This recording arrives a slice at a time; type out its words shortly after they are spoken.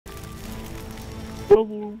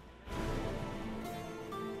Hello.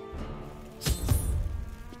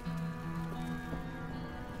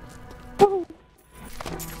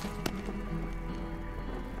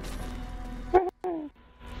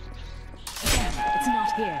 It's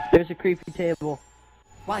not here. There's a creepy table.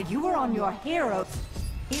 While you were on your hero,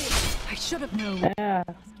 I should have known. Yeah.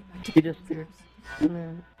 He just appeared.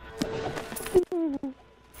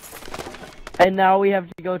 And now we have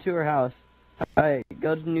to go to her house. Alright,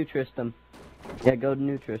 go to New Tristram. Yeah, go to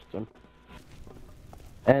New Tristram.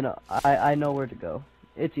 And I know where to go.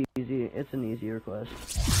 It's easy. It's an easy request.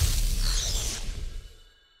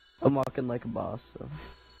 I'm walking like a boss, so.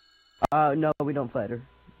 No, we don't fight her.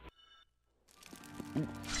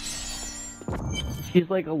 She's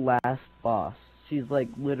like a last boss. She's like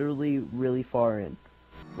literally really far in.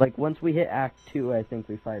 Like once we hit Act 2, I think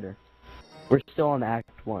we fight her. We're still on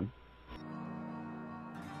Act 1.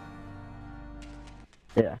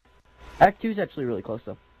 Yeah. Act 2 is actually really close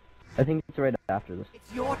though. I think it's right after this.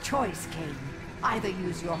 It's your choice, King. Either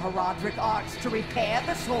use your heraldric arts to repair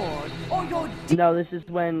the sword, or your No, this is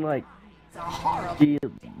when like we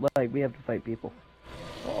have to fight people.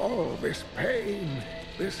 Oh, this pain,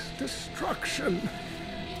 this destruction.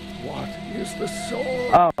 What is the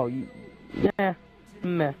sword? Oh, yeah,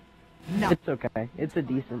 meh. No. It's okay. It's a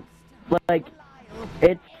decent. Like,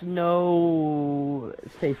 it's no,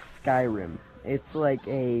 say Skyrim. It's like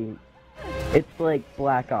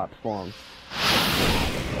Black Ops long.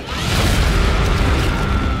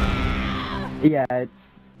 Yeah, it's.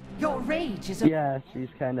 Your rage is. Yeah, she's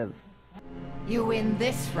kind of. You win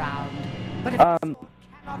this round, but if the sword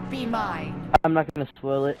cannot be mine. I'm not gonna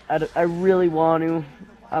spoil it. I really want to.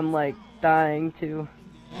 I'm like dying to.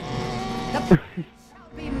 The shall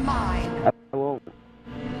be mine. I won't.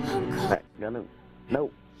 I'm not gonna.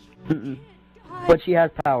 Nope. But she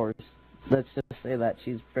has powers. Let's just say that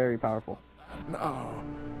she's very powerful. No.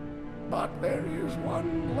 But there is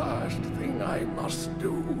one last thing I must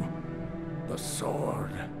do. The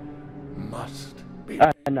sword must be.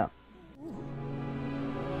 No.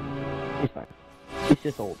 She's fine. She's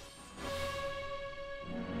just old.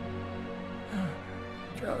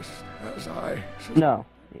 Just as I. No.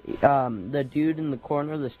 The dude in the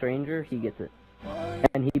corner, the stranger, he gets it.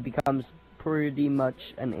 And he becomes pretty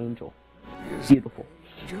much an angel. Beautiful.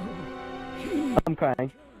 I'm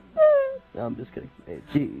crying. No, I'm just kidding.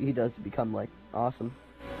 He does become, like, awesome.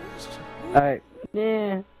 Alright.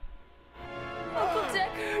 Yeah. Uncle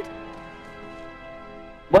Deckard!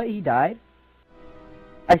 What? He died?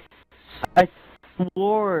 I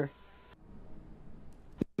swore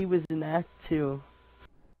he was in Act 2.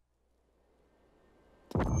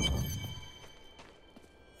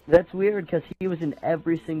 That's weird, because he was in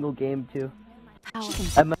every single game, too.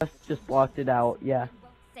 I must have just blocked it out, yeah.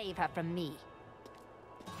 Save her from me.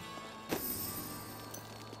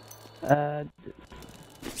 Right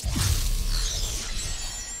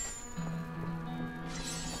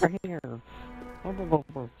here.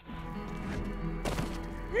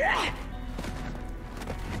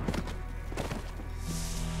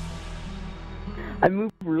 I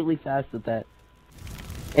move really fast with that.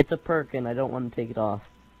 It's a perk and I don't want to take it off.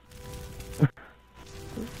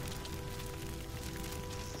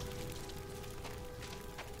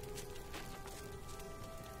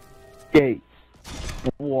 Gates.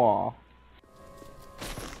 Wall.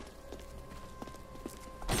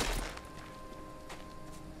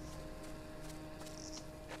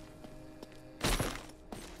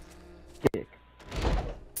 Stick.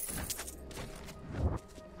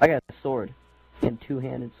 I got a sword. And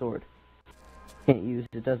two-handed sword. Can't use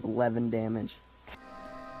it. It does 11 damage.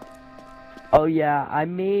 Oh yeah, I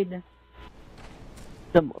made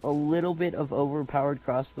a little bit of overpowered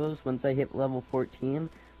crossbows once I hit level 14.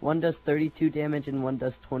 One does 32 damage and one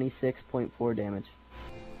does 26.4 damage.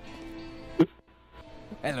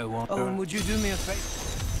 Hello, Walker. Oh, and would you do me a favor?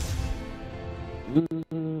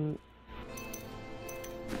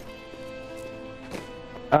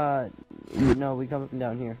 No, we come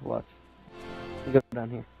down here. Watch. We go down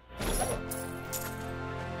here.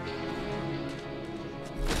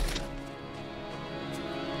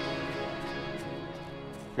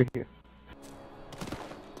 Right here.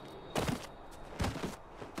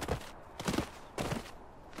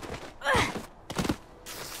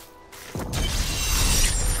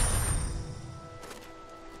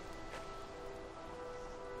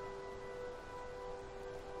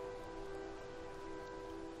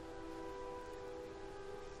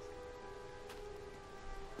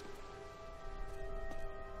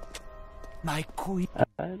 My queen.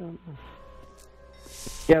 I don't know.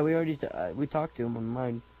 Yeah, we already we talked to him on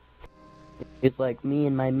mine. It's like, me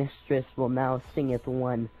and my mistress will now sing as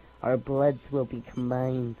one. Our bloods will be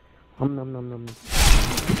combined. Nom nom nom nom.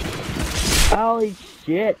 Holy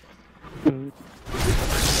shit!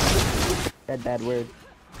 That bad word.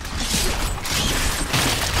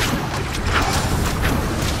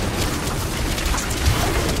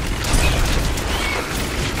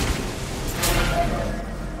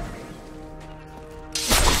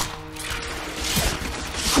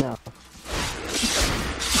 No.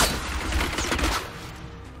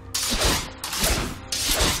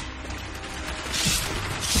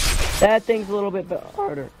 That thing's a little bit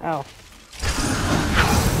harder. Ow.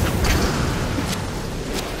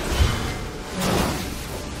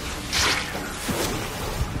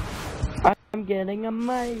 I'm getting a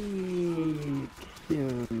mic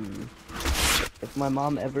soon. If my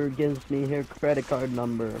mom ever gives me her credit card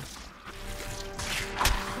number.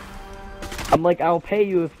 I'm like, I'll pay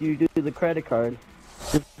you if you do the credit card.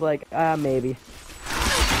 Just like, maybe.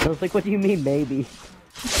 I was like, what do you mean, maybe?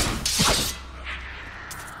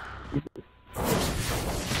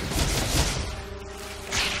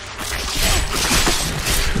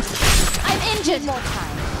 I'm injured. More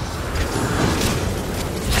time.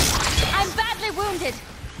 I'm badly wounded.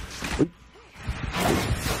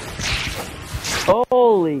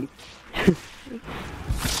 Holy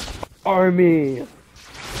army.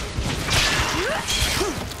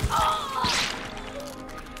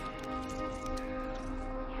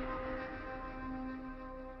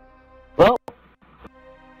 Well,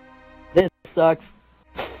 this sucks.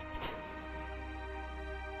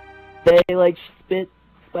 They like spit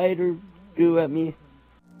spider goo at me.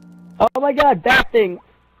 Oh my god, that thing!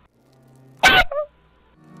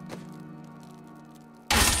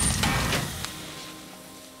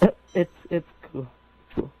 It's cool.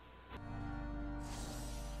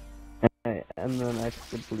 Alright, and then I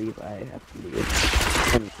believe I have to leave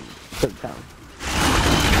to the town.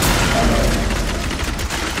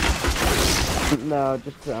 No,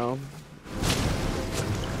 just town.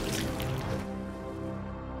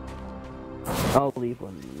 I'll leave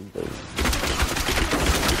one of those.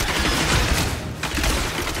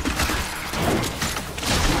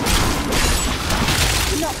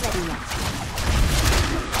 Not ready yet.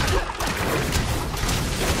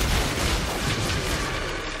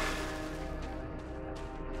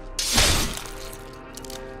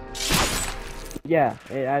 Yeah,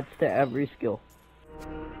 it adds to every skill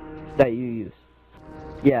that you use.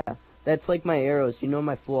 Yeah, that's like my arrows. You know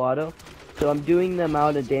my full auto? So I'm doing the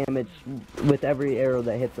amount of damage with every arrow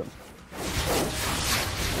that hits them.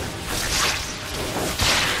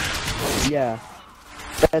 Yeah,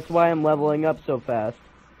 that's why I'm leveling up so fast.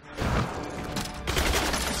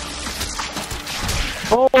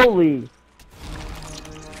 Holy!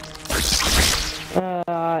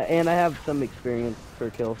 And I have some experience per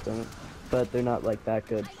kill, so, but they're not like that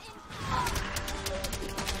good.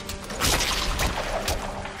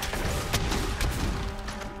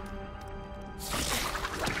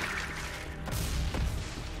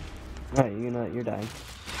 Alright, you're dying.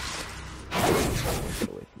 Get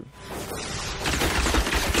away from me.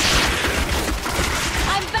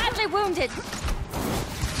 I'm badly wounded.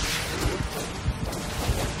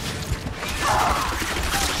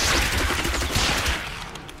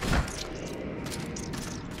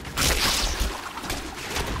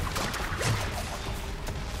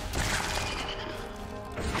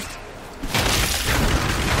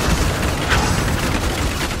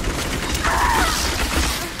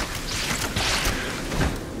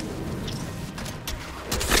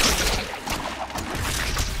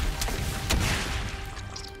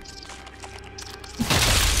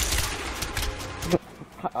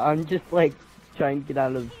 I'm just like trying to get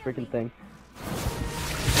out of this freaking thing.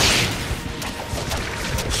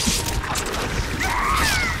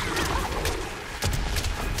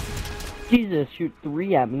 Jesus, shoot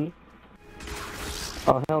 3 at me.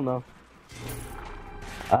 Oh, hell no.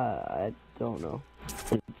 I don't know.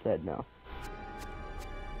 It said no.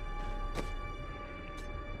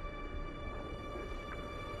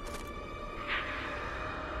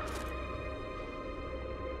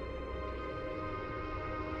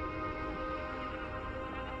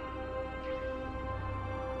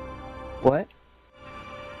 What?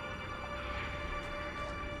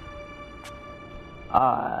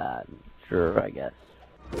 Sure, I guess.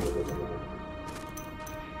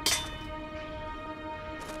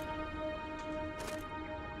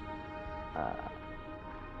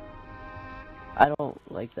 I don't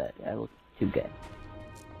like that. I look too gay.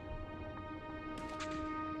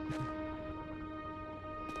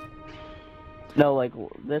 No, like,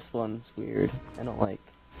 this one's weird. I don't like...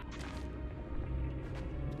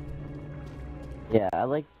 Yeah, I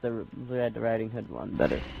like the Red Riding Hood one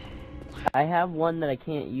better. I have one that I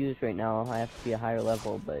can't use right now. I have to be a higher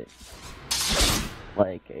level, but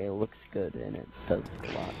like it looks good and it does a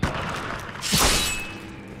lot.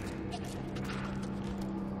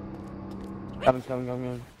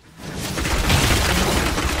 Coming.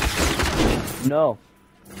 No.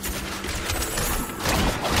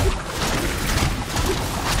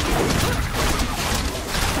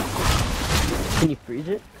 Can you freeze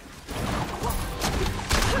it?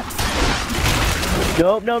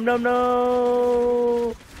 Nope, no.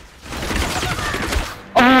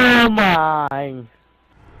 Oh my.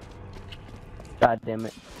 God damn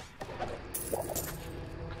it.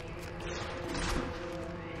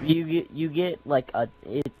 You get like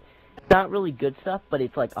it's not really good stuff, but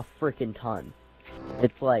it's like a freaking ton.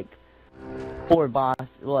 It's like 4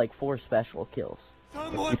 special kills.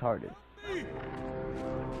 It's retarded.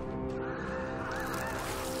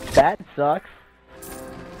 That sucks.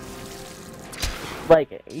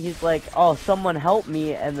 Like, he's like, oh, someone help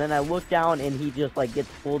me, and then I look down and he just like gets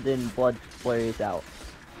pulled in, blood splays out.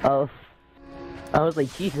 Oh, I was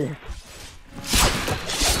like, Jesus.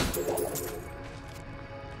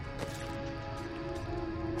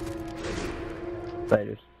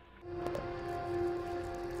 Spiders.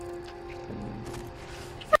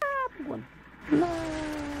 One.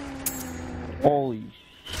 Holy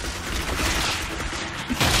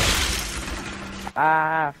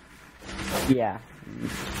yeah.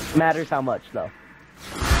 Matters how much, though.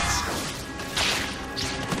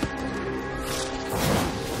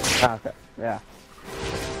 Okay, yeah.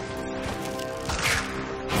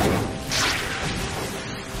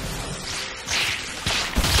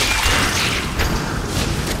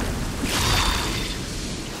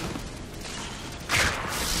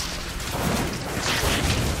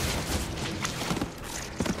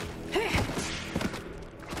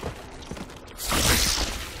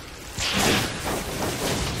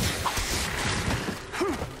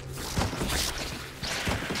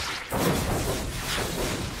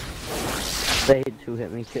 They 2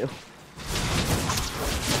 hit me too.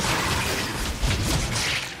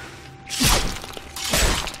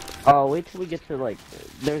 Oh, wait till we get to like,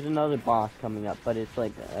 there's another boss coming up, but it's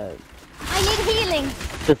like, I need healing.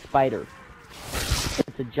 It's a spider.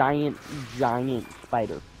 It's a giant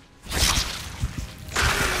spider.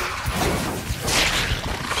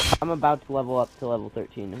 I'm about to level up to level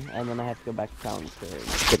 13, and then I have to go back to town to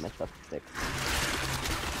get my stuff fixed.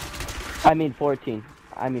 I mean 14,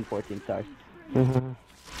 sorry. Yeah,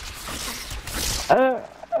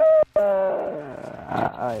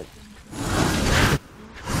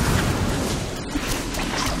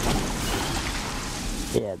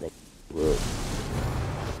 they would.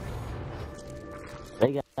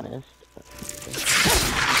 They got missed.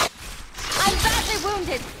 I'm badly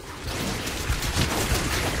wounded.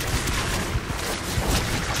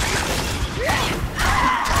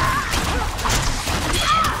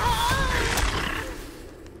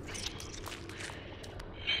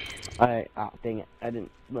 Dang it. I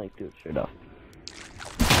didn't, like, do it straight off.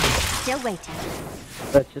 Still waiting.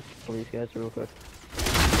 Let's just kill these guys real quick.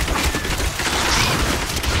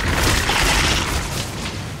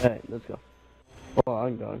 Alright, let's go. Oh,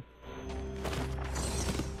 I'm going.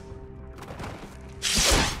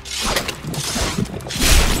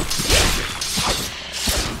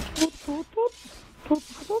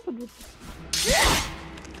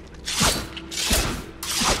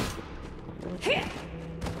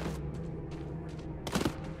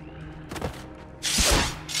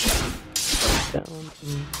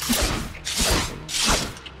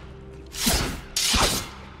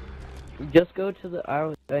 Just go to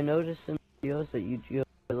the. I noticed in videos that you go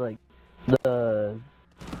to, like, the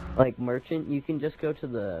merchant. You can just go to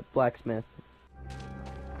the blacksmith.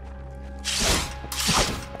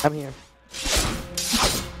 I'm here.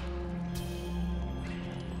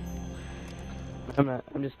 I'm not.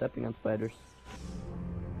 I'm just stepping on spiders.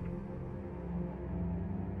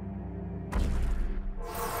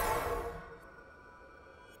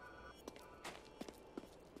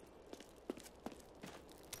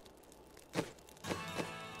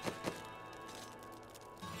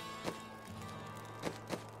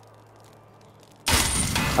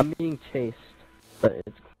 I'm being chased, but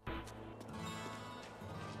it's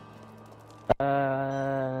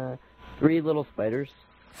 3 little spiders.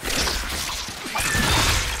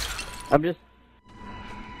 I'm just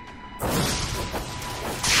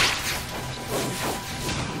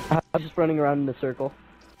running around in a circle.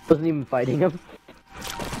 Wasn't even fighting him.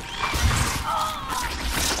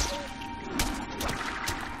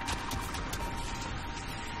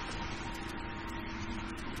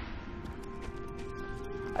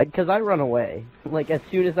 Because I run away. Like, as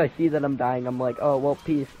soon as I see that I'm dying, I'm like, oh, well,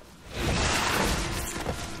 peace.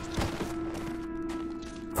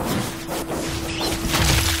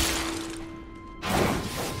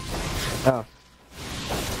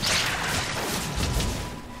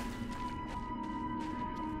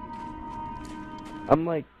 I'm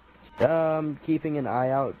like, keeping an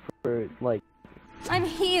eye out for, like, I'm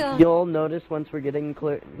healed. you'll notice once we're getting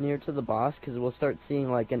near to the boss, because we'll start seeing,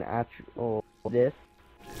 like, an actual,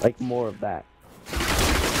 like, more of that.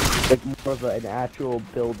 Like, more of an actual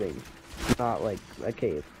building, not, like, a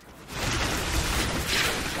cave.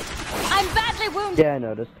 I'm badly wounded. Yeah, I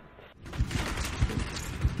noticed.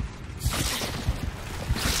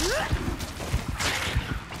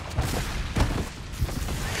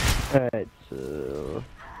 Alright, so...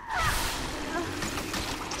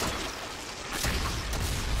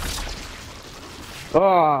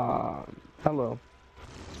 Oh, hello.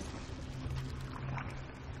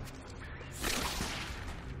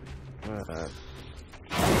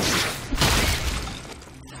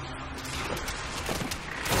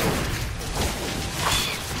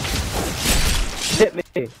 Hit me.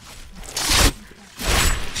 It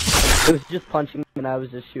was just punching and I was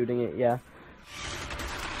just shooting it, yeah.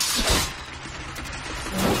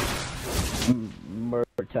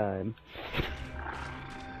 Murder time.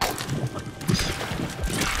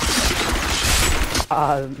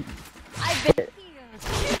 I've been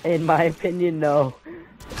healed. In my opinion, no.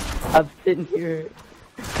 I'm sitting here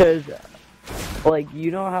because, like,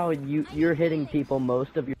 you know how you're hitting people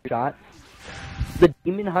most of your shots? The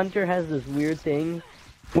Demon Hunter has this weird thing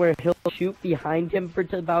where he'll shoot behind him for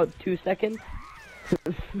about 2 seconds.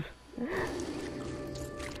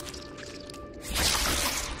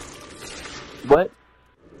 What?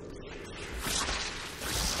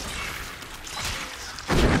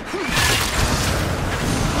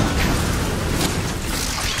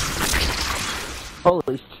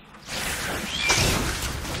 Holy sh...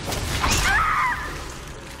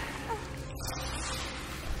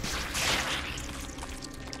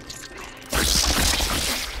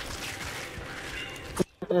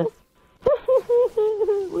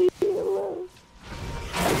 Leave me alone.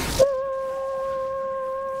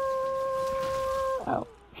 Ow.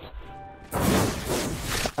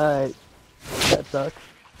 Alright. That sucks.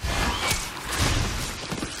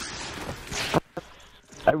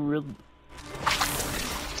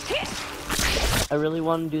 I really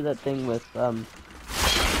want to do that thing with,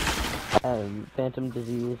 Phantom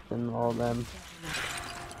Disease and all them.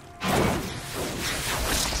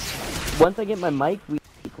 Once I get my mic,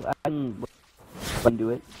 I can do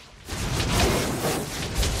it.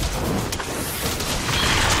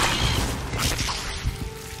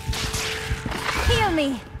 Heal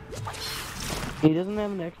me. He doesn't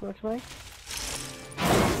have an Xbox mic?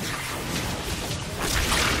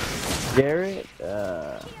 Garrett,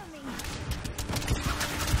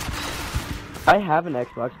 I have an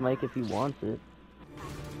Xbox mic if he wants it.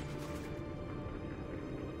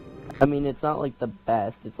 I mean, it's not like the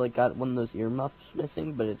best. It's like got one of those earmuffs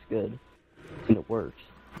missing, but it's good. And it works.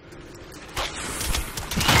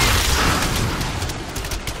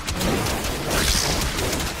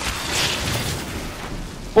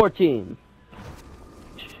 $14.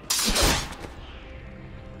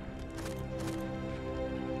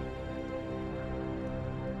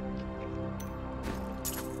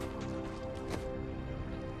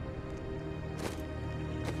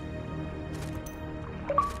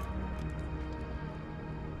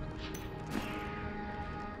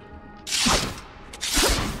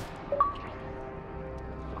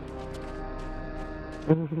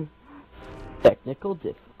 Technical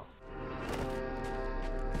difficult.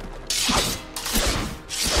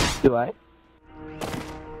 Do I?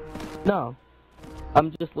 No.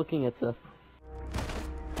 I'm just looking at the